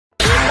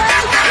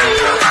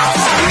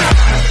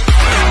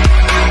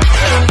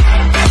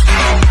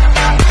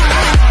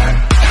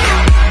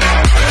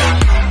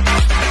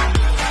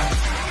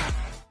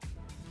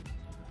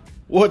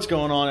What's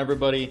going on,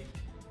 everybody?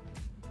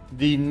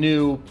 The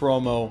new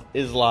promo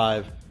is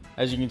live.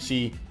 As you can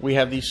see, we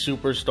have these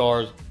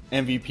Superstsr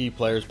MVP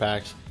players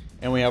packs,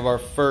 and we have our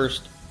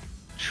first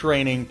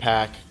training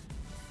pack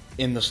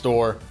in the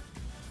store.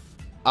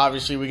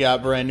 Obviously, we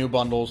got brand new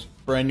bundles,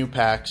 brand new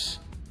packs.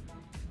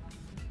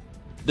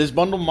 This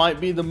bundle might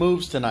be the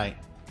moves tonight.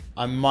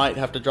 I might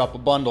have to drop a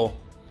bundle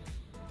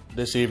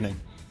this evening.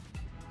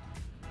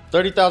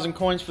 30,000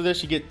 coins for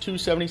this. You get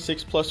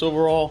 276 plus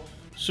overall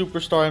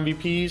Superstsr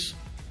MVPs.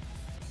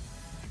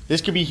 This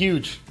could be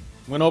huge.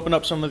 I'm going to open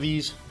up some of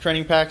these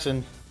training packs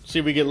and see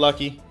if we get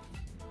lucky.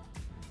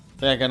 I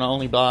think I can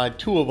only buy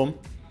 2 of them,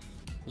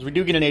 because we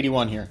do get an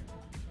 81 here.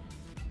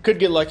 Could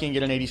get lucky and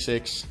get an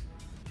 86.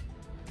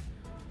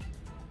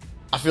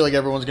 I feel like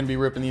everyone's going to be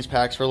ripping these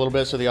packs for a little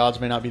bit, so the odds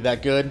may not be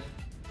that good.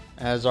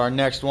 As our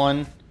next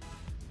one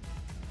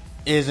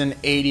is an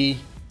 80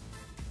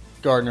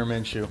 Gardner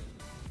Minshew.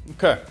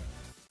 Okay.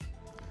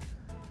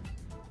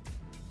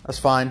 That's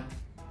fine.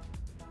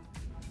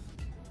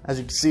 As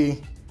you can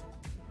see,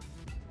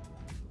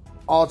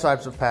 all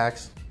types of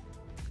packs,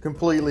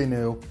 completely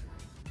new.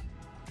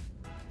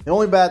 The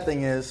only bad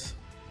thing is,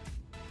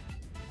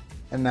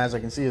 and as I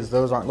can see, is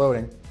those aren't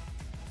loading.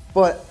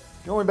 But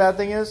the only bad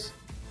thing is,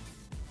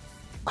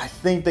 I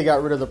think they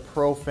got rid of the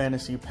Pro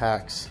Fantasy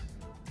packs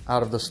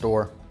out of the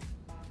store.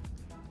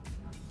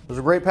 Those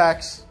are great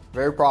packs,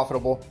 very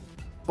profitable,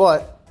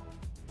 but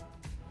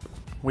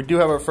we do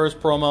have our first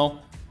promo,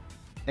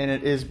 and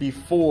it is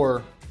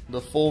before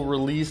the full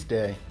release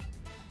day.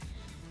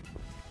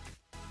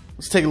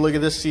 Let's take a look at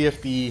this, see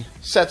if the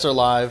sets are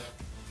live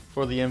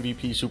for the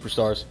MVP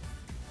Superstsrs.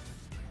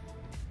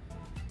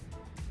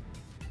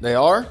 They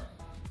are.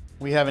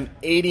 We have an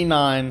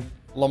 89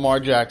 Lamar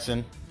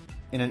Jackson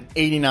and an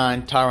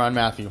 89 Tyrann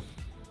Mathieu.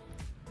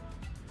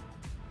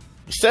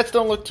 The sets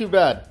don't look too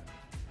bad.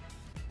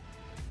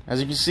 As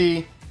you can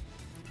see,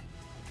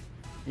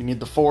 you need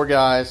the 4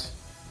 guys.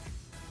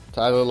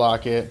 Tyler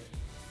Lockett.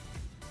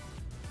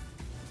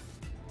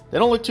 They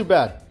don't look too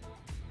bad.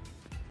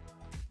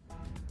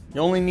 You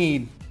only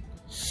need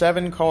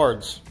 7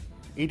 cards,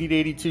 80 to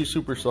 82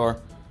 Superstsr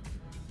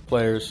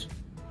players,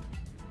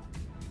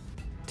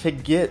 to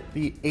get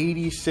the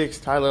 86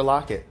 Tyler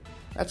Lockett.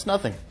 That's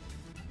nothing.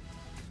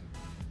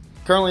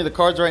 Currently, the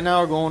cards right now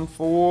are going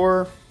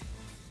for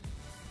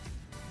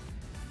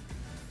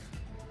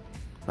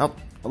about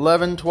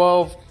 11,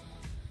 12.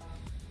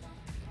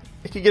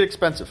 It could get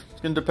expensive.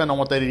 It's going to depend on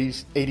what that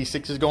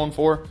 86 is going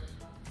for.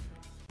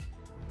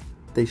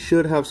 They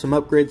should have some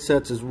upgrade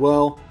sets as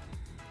well.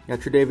 You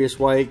got Tre'Davious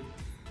White,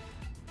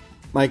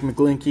 Mike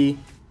McGlinchey,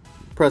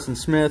 Preston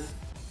Smith,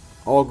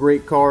 all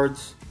great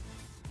cards.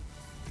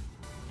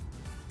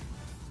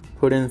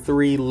 Put in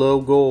 3 low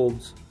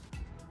golds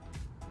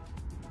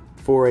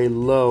for a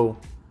low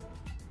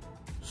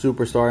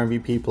Superstsr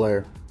MVP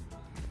player.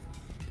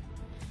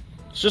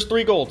 It's just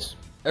 3 golds.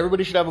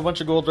 Everybody should have a bunch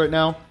of golds right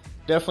now.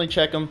 Definitely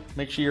check them.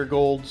 Make sure your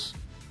golds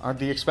aren't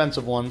the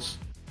expensive ones.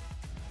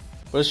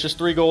 But it's just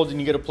 3 golds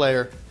and you get a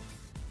player.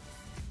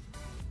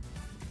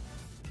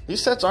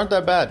 These sets aren't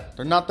that bad.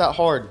 They're not that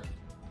hard.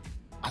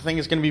 I think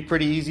it's going to be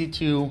pretty easy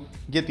to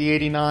get the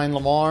 89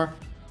 Lamar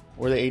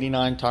or the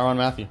 89 Tyrann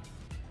Mathieu.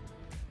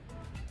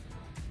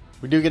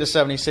 We do get a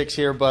 76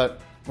 here,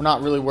 but we're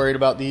not really worried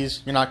about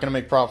these. You're not going to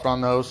make profit on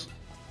those.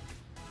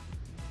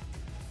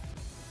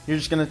 You're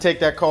just going to take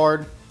that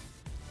card.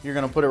 You're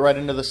going to put it right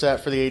into the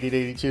set for the 80 to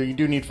 82. You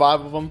do need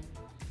 5 of them,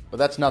 but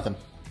that's nothing.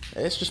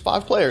 It's just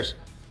 5 players.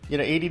 You get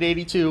an 80 to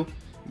 82. You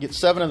get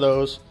 7 of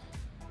those.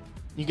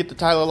 You get the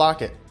Tyler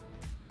Lockett.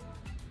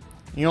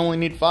 You only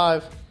need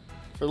 5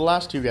 for the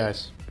last 2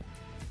 guys.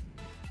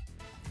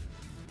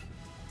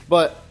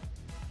 But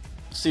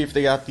see if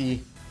they got the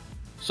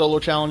solo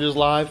challenges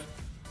live.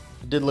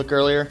 It did look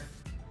earlier.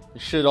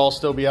 It should all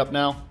still be up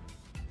now.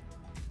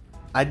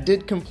 I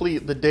did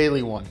complete the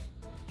daily one.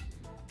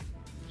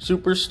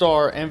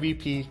 Superstsr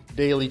MVP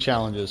daily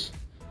challenges.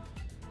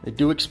 They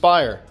do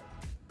expire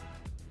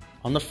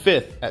on the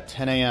 5th at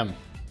 10 a.m.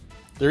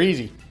 They're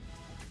easy.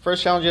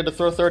 First challenge, you had to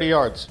throw 30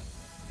 yards.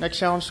 Next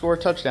challenge, score a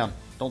touchdown.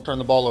 Don't turn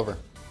the ball over.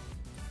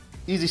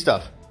 Easy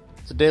stuff.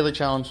 It's a daily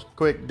challenge.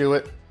 Quick, do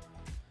it.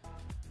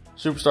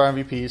 Superstsr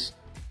MVPs.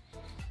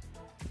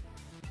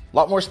 A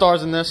lot more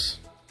stars in this.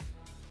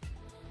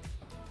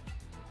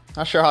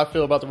 Not sure how I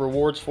feel about the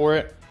rewards for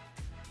it.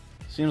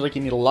 Seems like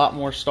you need a lot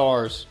more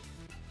stars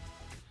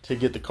to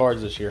get the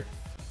cards this year.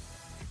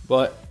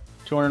 But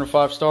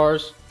 205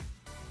 stars.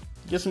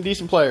 Get some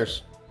decent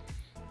players.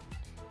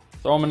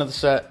 Throw them into the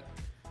set.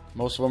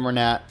 Most of them are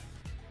nat.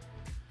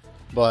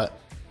 But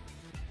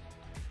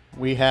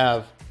we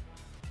have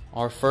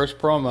our first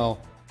promo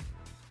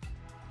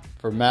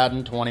for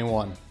Madden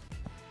 21.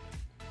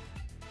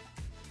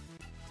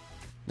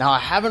 Now, I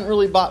haven't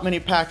really bought many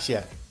packs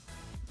yet.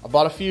 I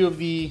bought a few of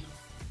the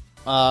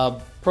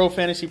Pro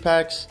Fantasy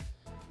packs.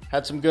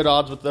 Had some good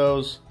odds with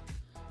those.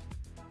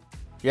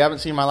 If you haven't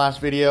seen my last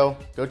video,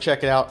 go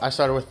check it out. I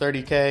started with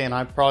 30K and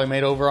I probably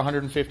made over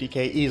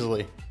 150K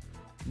easily.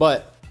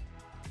 But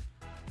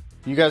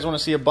if you guys want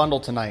to see a bundle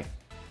tonight,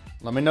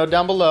 Let me know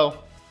down below,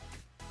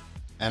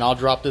 and I'll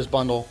drop this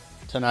bundle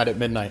tonight at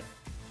midnight.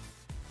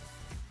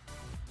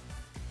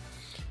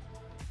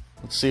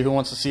 Let's see who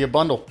wants to see a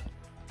bundle.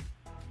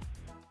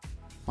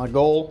 My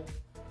goal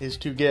is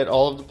to get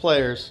all of the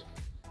players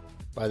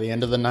by the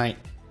end of the night.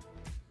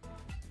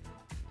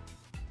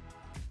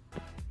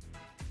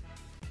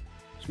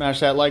 Smash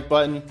that like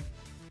button.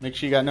 Make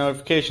sure you got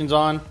notifications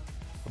on.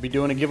 I'll be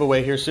doing a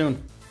giveaway here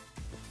soon.